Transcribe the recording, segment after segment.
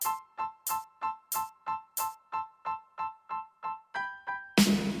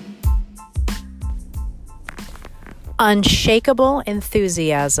unshakable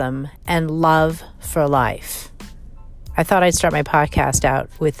enthusiasm, and love for life. I thought I'd start my podcast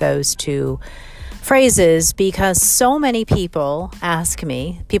out with those two phrases because so many people ask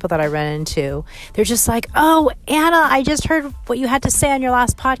me, people that I run into, they're just like, "Oh, Anna, I just heard what you had to say on your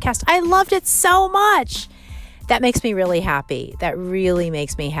last podcast. I loved it so much." That makes me really happy. That really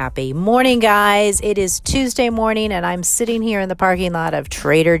makes me happy. Morning, guys. It is Tuesday morning, and I'm sitting here in the parking lot of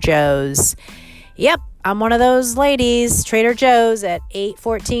Trader Joe's. Yep, I'm one of those ladies, Trader Joe's at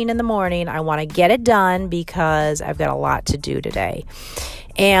 8:14 in the morning. I want to get it done because I've got a lot to do today.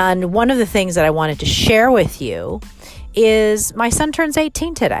 And one of the things that I wanted to share with you is my son turns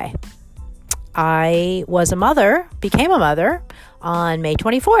 18 today. I became a mother on May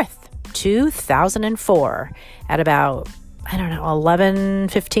 24th, 2004 at about,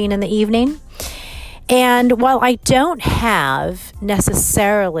 11:15 in the evening. And while I don't have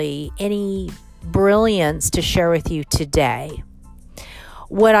necessarily any brilliance to share with you today,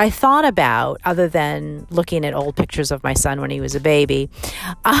 what I thought about, other than looking at old pictures of my son when he was a baby,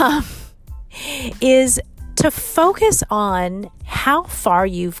 is to focus on how far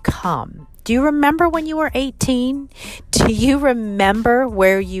you've come. Do you remember when you were 18? Do you remember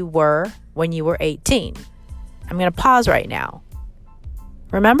where you were when you were 18? I'm going to pause right now.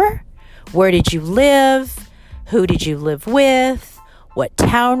 Remember? Where did you live? Who did you live with? What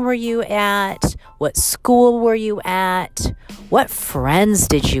town were you at? What school were you at? What friends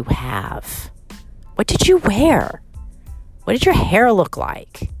did you have? What did you wear? What did your hair look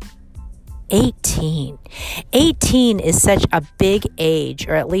like? 18. 18 is such a big age,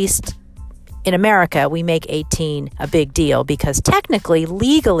 or at least in America, we make 18 a big deal because technically,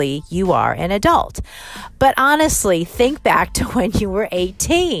 legally, you are an adult. But honestly, think back to when you were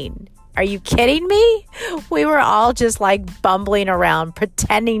 18. Are you kidding me? We were all just like bumbling around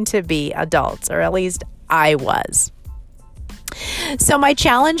pretending to be adults, or at least I was. So my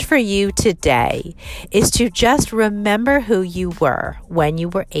challenge for you today is to just remember who you were when you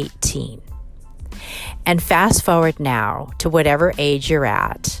were 18. And fast forward now to whatever age you're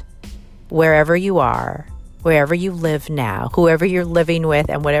at, wherever you are, wherever you live now, whoever you're living with,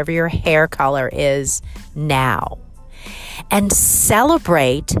 and whatever your hair color is now. And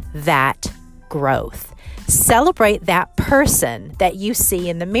celebrate that growth. Celebrate that person that you see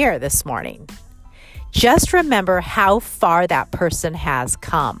in the mirror this morning. Just remember how far that person has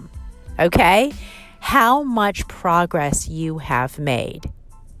come, okay? How much progress you have made.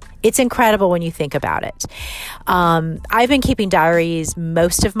 It's incredible when you think about it. I've been keeping diaries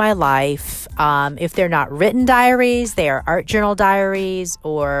most of my life. If they're not written diaries, they are art journal diaries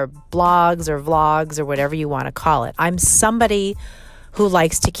or blogs or vlogs or whatever you want to call it. I'm somebody who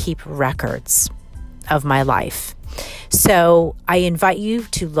likes to keep records of my life. So I invite you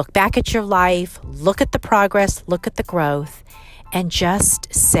to look back at your life, look at the progress, look at the growth, and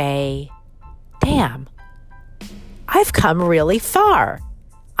just say, damn, I've come really far.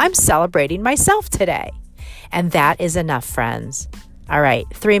 I'm celebrating myself today. And that is enough, friends. All right,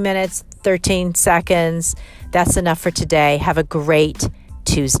 3 minutes, 13 seconds. That's enough for today. Have a great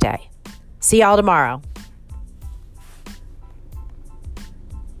Tuesday. See y'all tomorrow.